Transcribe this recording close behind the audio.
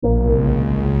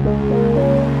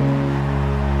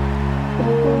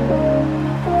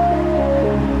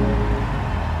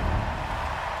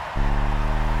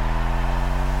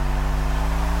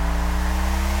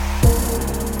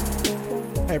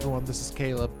This is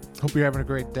Caleb. Hope you're having a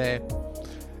great day.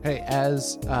 Hey,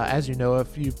 as you know,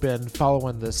 if you've been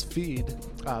following this feed,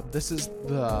 this is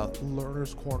the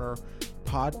Learner's Corner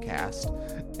podcast,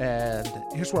 and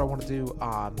here's what I want to do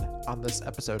on this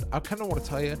episode. I kind of want to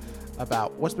tell you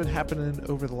about what's been happening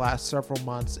over the last several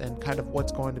months and kind of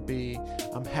what's going to be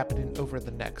happening over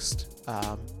the next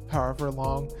however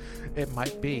long it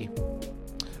might be.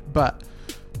 But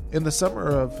in the summer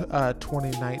of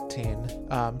 2019,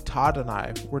 Todd and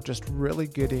I were just really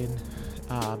getting,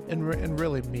 and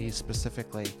really me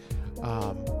specifically,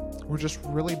 we're just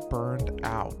really burned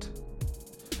out.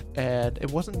 And it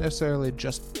wasn't necessarily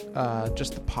just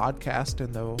the podcast,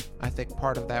 and though I think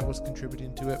part of that was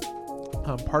contributing to it.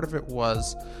 Part of it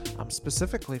was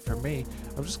specifically for me,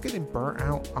 I was just getting burnt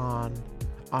out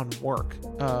on work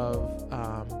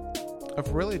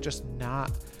of really just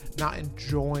not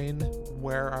enjoying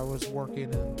where I was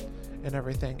working and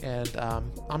everything, and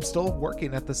I'm still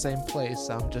working at the same place.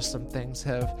 Just some things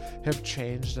have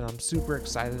changed, and I'm super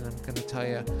excited. I'm going to tell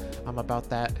you about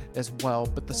that as well.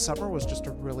 But the summer was just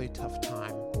a really tough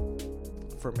time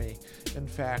for me. In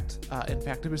fact,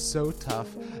 it was so tough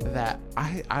that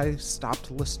I stopped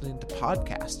listening to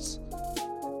podcasts,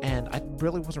 and I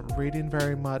really wasn't reading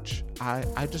very much.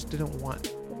 I just didn't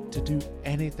want to do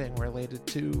anything related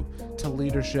to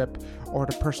leadership or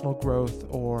to personal growth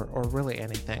or really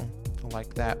anything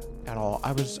like that at all.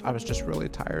 I was just really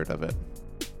tired of it.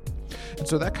 And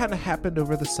so that kind of happened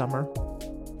over the summer,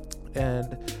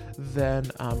 and then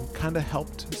kind of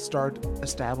helped start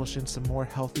establishing some more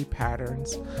healthy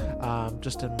patterns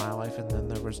just in my life. And then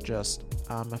there was just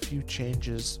a few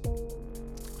changes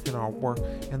in our work,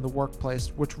 in the workplace,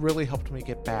 which really helped me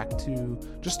get back to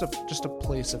just a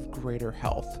place of greater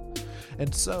health.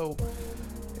 And so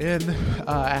in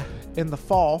the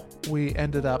fall, we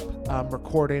ended up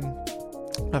recording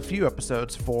a few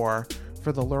episodes for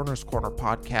the Learner's Corner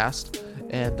podcast,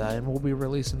 and we'll be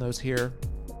releasing those here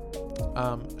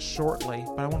shortly.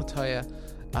 But I want to tell you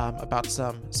about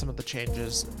some of the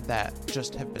changes that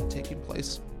just have been taking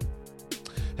place.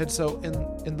 And so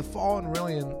in the fall and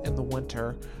really in the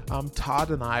winter,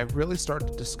 Todd and I really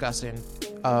started discussing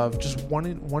of just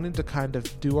wanting to kind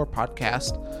of do our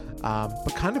podcast,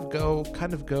 but kind of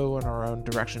go in our own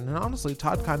direction. And honestly,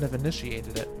 Todd kind of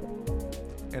initiated it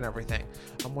and everything,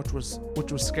 which was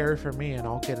scary for me, and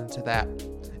I'll get into that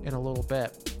in a little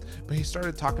bit. But he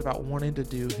started talking about wanting to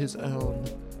do his own.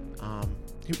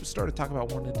 He started talking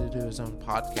about wanting to do his own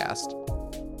podcast.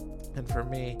 And for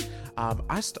me,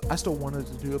 I still wanted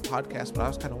to do a podcast, but I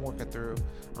was kind of working through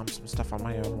some stuff on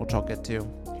my own, which I'll get to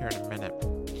here in a minute.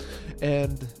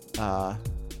 And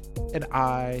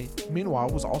I, meanwhile,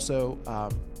 was also,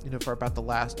 for about the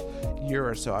last year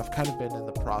or so, I've kind of been in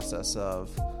the process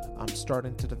of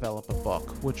starting to develop a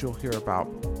book, which you'll hear about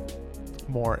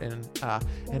more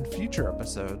in future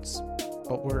episodes.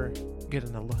 But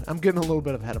I'm getting a little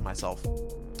bit ahead of myself.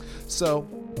 So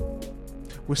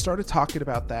we started talking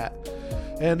about that,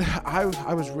 and I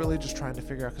was really just trying to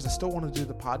figure out, because I still want to do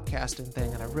the podcasting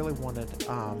thing, and I really wanted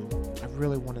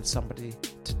somebody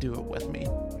to do it with me.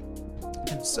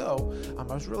 And so I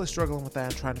was really struggling with that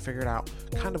and trying to figure it out,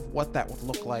 kind of what that would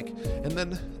look like. And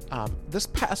then this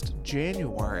past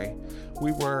January,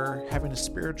 we were having a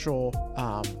spiritual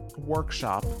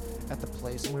workshop at the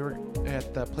place, and we were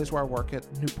at the place where I work at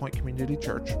New Point Community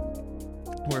Church.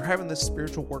 We were having this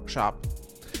spiritual workshop,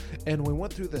 and we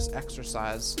went through this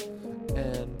exercise,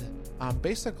 and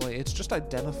basically it's just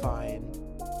identifying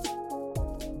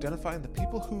the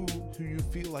people who you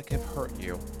feel like have hurt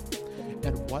you,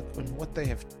 and what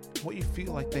you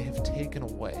feel like they have taken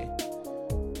away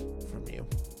from you.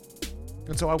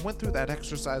 And so I went through that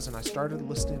exercise, and I started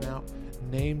listing out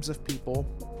names of people,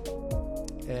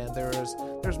 and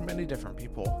there's many different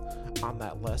people on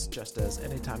that list. Just as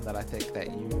anytime that I think that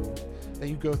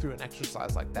you go through an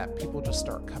exercise like that, people just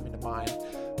start coming to mind.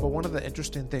 But one of the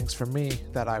interesting things for me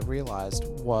that I realized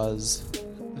was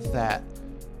that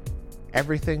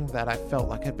everything that I felt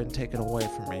like had been taken away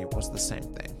from me was the same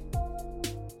thing.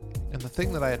 And the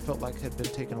thing that I had felt like had been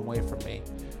taken away from me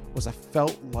was I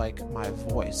felt like my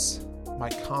voice, my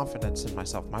confidence in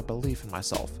myself, my belief in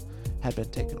myself had been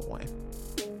taken away.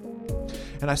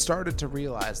 And I started to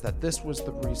realize that this was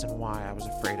the reason why I was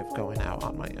afraid of going out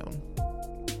on my own.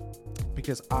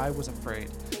 Because I was afraid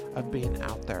of being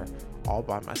out there all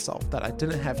by myself, that I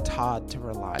didn't have Todd to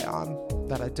rely on,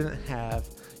 that I didn't have,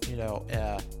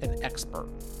 an expert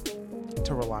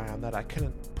to rely on, that I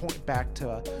couldn't point back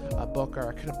to a book, or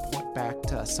I couldn't point back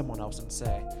to someone else and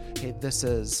say, hey, this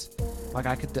is, like,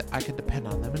 I could depend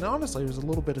on them. And honestly, it was a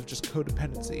little bit of just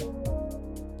codependency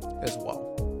as well.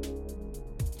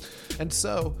 And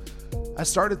so I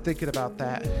started thinking about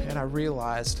that, and I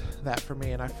realized that for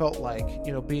me, and I felt like,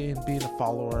 being a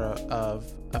follower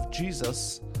of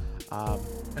Jesus,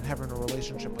 and having a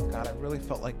relationship with God, I really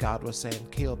felt like God was saying,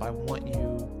 Caleb, I want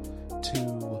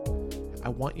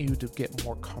you to get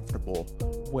more comfortable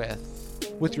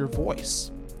with your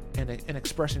voice and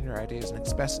expressing your ideas and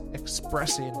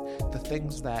expressing the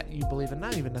things that you believe in,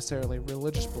 not even necessarily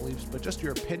religious beliefs, but just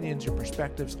your opinions, your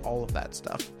perspectives, all of that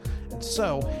stuff. And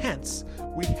so, hence,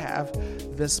 we have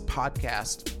this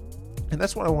podcast, and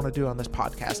that's what I want to do on this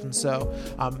podcast. And so,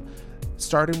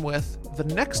 starting with the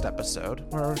next episode,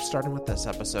 or starting with this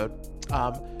episode,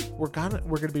 we're gonna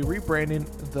be rebranding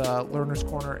the Learner's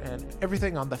Corner, and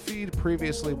everything on the feed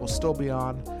previously will still be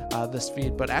on this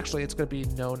feed, but actually it's going to be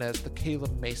known as the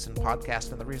Caleb Mason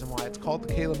Podcast. And the reason why it's called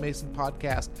the Caleb Mason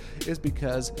Podcast is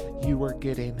because you are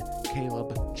getting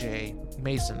Caleb J.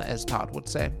 Mason, as Todd would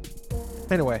say.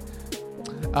 Anyway,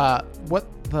 what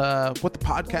the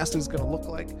podcast is going to look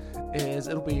like is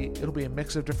it'll be a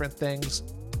mix of different things.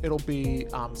 It'll be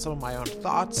some of my own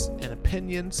thoughts and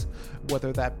opinions,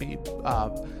 whether that be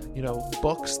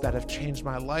books that have changed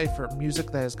my life, or music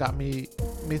that has got me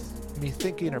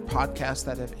thinking, or podcasts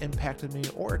that have impacted me,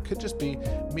 or it could just be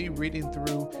me reading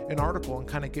through an article and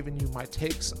kind of giving you my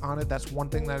takes on it. That's one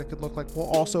thing that it could look like. We'll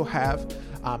also have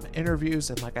interviews,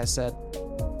 and like I said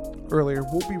earlier,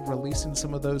 we'll be releasing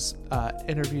some of those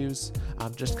interviews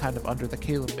just kind of under the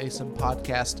Caleb Mason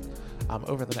Podcast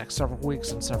over the next several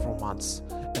weeks and several months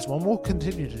as well. And we'll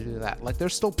continue to do that. Like,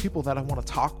 there's still people that I want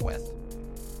to talk with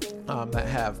that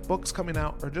have books coming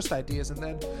out, or just ideas, and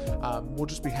then we'll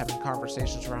just be having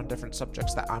conversations around different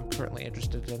subjects that I'm currently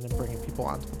interested in, and bringing people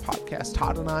onto the podcast.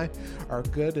 Todd and I are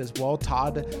good as well.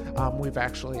 Todd, we've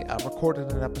actually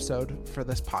recorded an episode for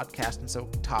this podcast, and so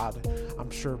Todd, I'm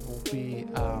sure, will be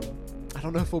I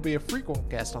don't know if he'll be a frequent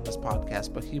guest on this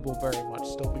podcast, but he will very much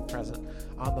still be present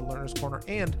on the Learner's Corner.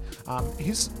 And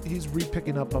he's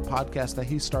re-picking up a podcast that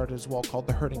he started as well, called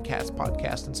the Herding Cats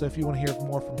Podcast. And so if you want to hear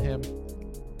more from him,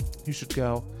 you should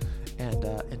go and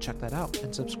check that out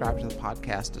and subscribe to the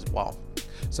podcast as well.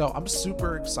 So I'm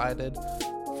super excited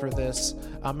for this,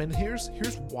 and here's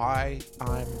why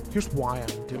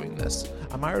I'm doing this.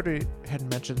 I already had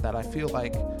mentioned that I feel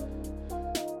like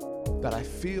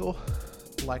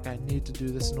I need to do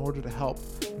this in order to help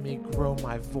me grow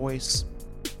my voice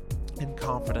and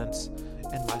confidence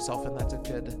in myself, and that's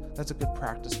a good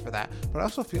practice for that. But I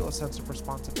also feel a sense of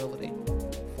responsibility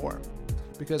for it,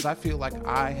 because I feel like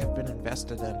I have been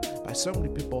invested in by so many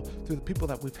people, through the people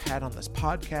that we've had on this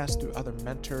podcast, through other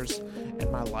mentors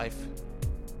in my life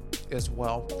as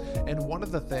well. And one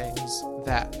of the things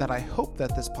that I hope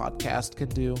that this podcast can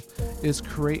do is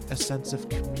create a sense of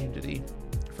community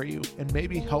for you, and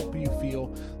maybe help you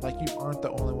feel like you aren't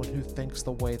the only one who thinks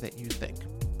the way that you think,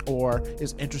 or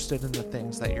is interested in the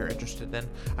things that you're interested in.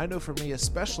 I know for me,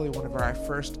 especially whenever I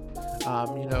first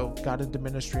got into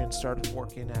ministry and started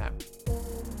working at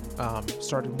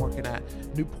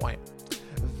New Point,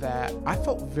 that I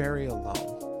felt very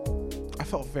alone.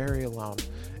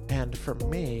 And for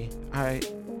me, I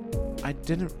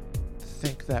didn't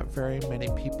think that very many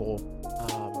people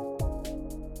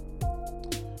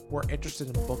were interested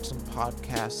in books and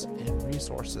podcasts and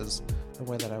resources the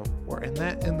way that I were. And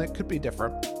that could be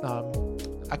different.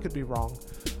 I could be wrong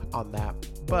on that,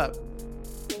 but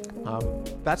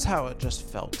that's how it just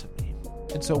felt to me.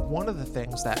 And so one of the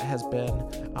things that has been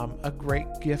a great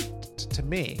gift to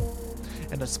me,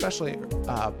 and especially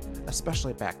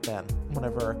back then,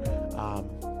 whenever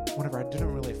I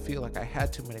didn't really feel like I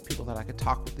had too many people that I could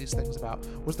talk with these things about,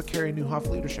 was the Carey Nieuwhof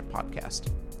Leadership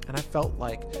Podcast. And I felt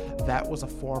like that was a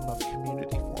form of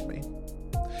community for me.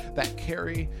 That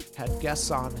Carey had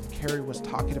guests on, and Carey was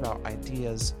talking about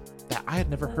ideas that I had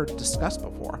never heard discussed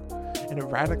before. And it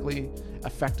radically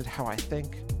affected how I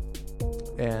think,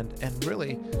 and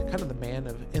really kind of the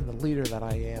the leader that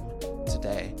I am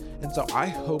today. And so I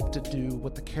hope to do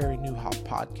what the Carey Nieuwhof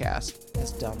Podcast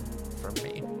has done for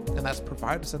me. And that's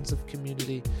provide a sense of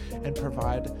community, and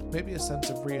provide maybe a sense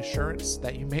of reassurance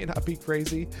that you may not be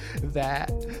crazy,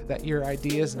 that your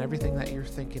ideas and everything that you're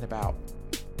thinking about,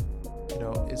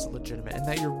 is legitimate, and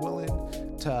that you're willing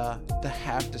to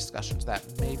have discussions that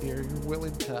maybe, or you're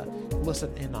willing to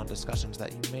listen in on discussions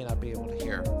that you may not be able to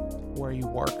hear where you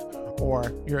work,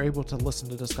 or you're able to listen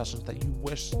to discussions that you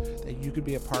wish that you could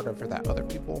be a part of, or that other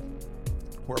people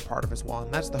were a part of as well.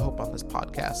 And that's the hope on this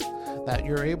podcast, that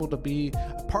you're able to be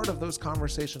a part of those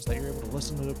conversations, that you're able to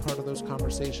listen to a part of those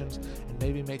conversations, and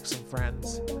maybe make some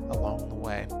friends along the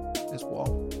way as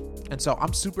well. And so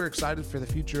I'm super excited for the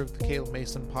future of the Caleb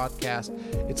Mason Podcast.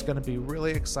 It's going to be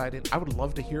really exciting. I would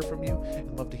love to hear from you,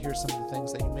 and love to hear some of the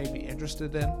things that you may be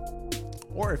interested in.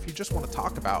 or if you just want to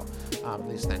talk about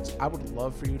these things, I would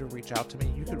love for you to reach out to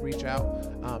me. You could reach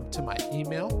out to my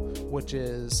email, which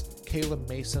is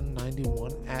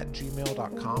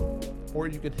calebmason91@gmail.com, or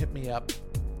you can hit me up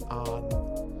on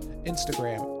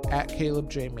Instagram at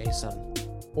calebjmason,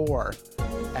 or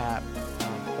at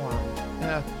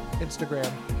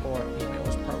Instagram or email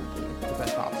is probably the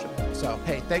best option. So,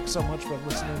 hey, thanks so much for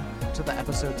listening to the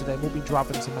episode today. We'll be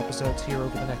dropping some episodes here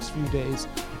over the next few days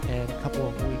and a couple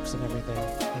of weeks and everything.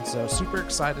 And so super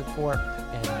excited for it,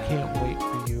 and can't wait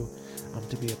for you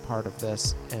to be a part of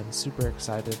this, and super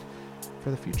excited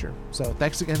for the future. So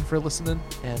thanks again for listening,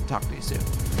 and talk to you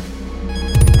soon.